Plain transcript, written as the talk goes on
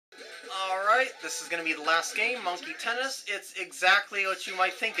Alright, this is going to be the last game, Monkey Tennis. It's exactly what you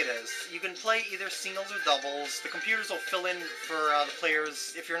might think it is. You can play either singles or doubles. The computers will fill in for the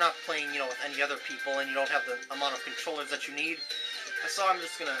players if you're not playing, with any other people and you don't have the amount of controllers that you need. So I'm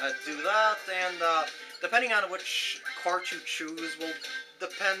just going to do that, and depending on which court you choose will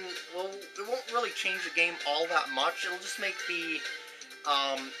depend, it won't really change the game all that much. It'll just make the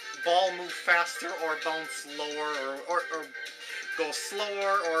ball move faster or bounce lower or go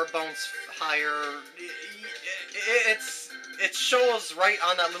slower or bounce higher. It shows right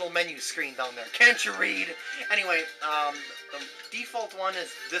on that little menu screen down there. Can't you read? Anyway, the default one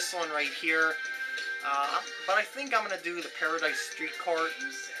is this one right here. But I think I'm gonna do the Paradise Street Court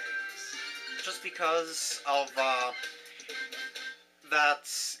just because of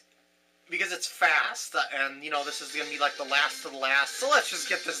because it's fast, and this is gonna be like the last of the last. So let's just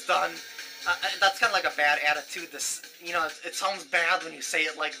get this done. That's kind of like a bad attitude. It sounds bad when you say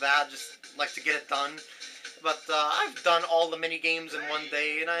it like that, just like to get it done. But I've done all the mini games in one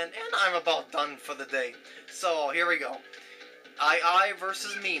day, and I'm about done for the day. So here we go. I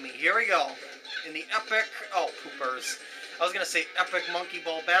versus Mimi. Here we go. In the epic, poopers. I was gonna say epic monkey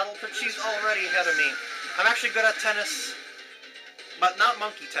ball battle, but she's already ahead of me. I'm actually good at tennis, but not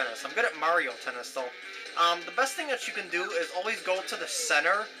monkey tennis. I'm good at Mario tennis though. The best thing that you can do is always go to the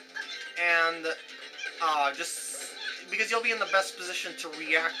center. And just because you'll be in the best position to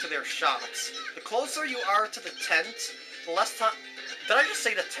react to their shots. The closer you are to the tent, the less time. Did I just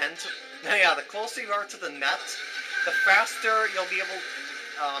say the tent? Yeah, the closer you are to the net, the faster you'll be able.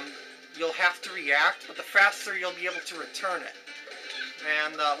 You'll have to react, but the faster you'll be able to return it.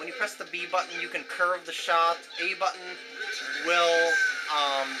 And when you press the B button, you can curve the shot. A button will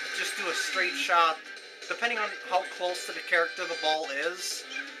just do a straight shot. Depending on how close to the character the ball is.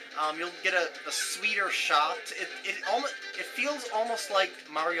 You'll get a sweeter shot. It feels almost like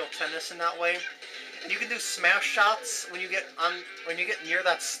Mario Tennis in that way. And you can do smash shots when you get near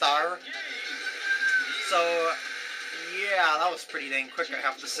that star. So yeah, that was pretty dang quick, I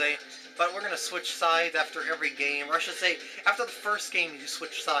have to say. But we're gonna switch sides after every game, or I should say, after the first game you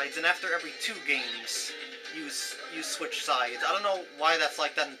switch sides, and after every 2 games you switch sides. I don't know why that's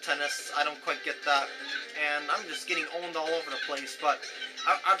like that in tennis. I don't quite get that, and I'm just getting owned all over the place. But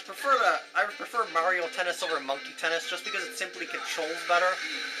I would prefer Mario Tennis over Monkey Tennis just because it simply controls better.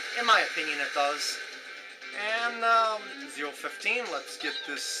 In my opinion, it does. And 0-15. Let's get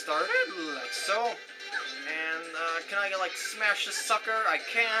this started, like so. And can I smash this sucker? I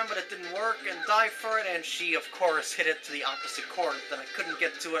can, but it didn't work, and dive for it. And she, of course, hit it to the opposite court. Then I couldn't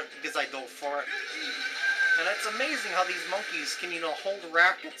get to it because I dove for it. And it's amazing how these monkeys can, hold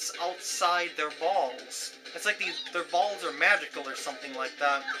rackets outside their balls. It's like their balls are magical or something like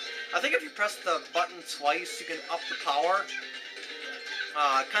that. I think if you press the button twice, you can up the power.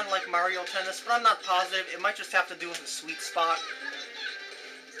 Kind of like Mario Tennis, but I'm not positive. It might just have to do with the sweet spot.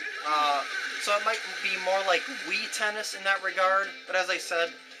 So it might be more like Wii Tennis in that regard. But as I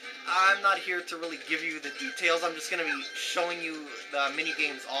said, I'm not here to really give you the details. I'm just going to be showing you the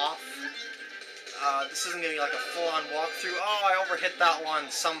mini-games off. This isn't going to be like a full-on walkthrough. Oh, I overhit that one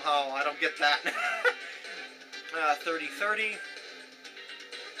somehow. I don't get that. 30-30.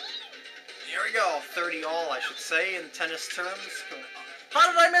 Here we go. 30 all, I should say, in tennis terms.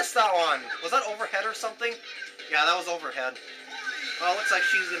 How did I miss that one? Was that overhead or something? Yeah, that was overhead. Well, it looks like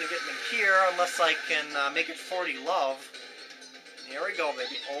she's going to get me here, unless I can make it 40 love. Here we go,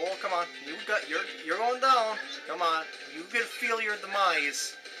 baby. Oh, come on. You're going down. Come on. You can feel your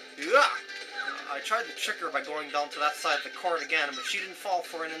demise. Yeah. I tried to trick her by going down to that side of the court again, but she didn't fall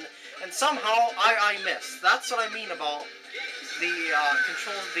for it, and somehow I missed. That's what I mean about the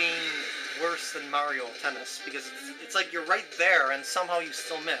controls being worse than Mario Tennis, because it's like you're right there, and somehow you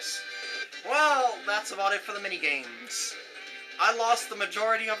still miss. Well, that's about it for the mini-games. I lost the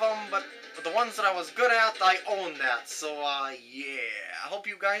majority of them, but the ones that I was good at, I own that. So, yeah. I hope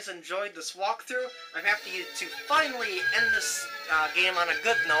you guys enjoyed this walkthrough. I'm happy to finally end this game on a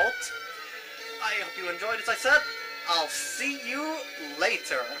good note. I hope you enjoyed, as I said. I'll see you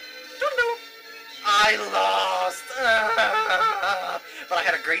later. Doo-doo. I lost. But I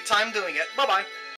had a great time doing it. Bye-bye.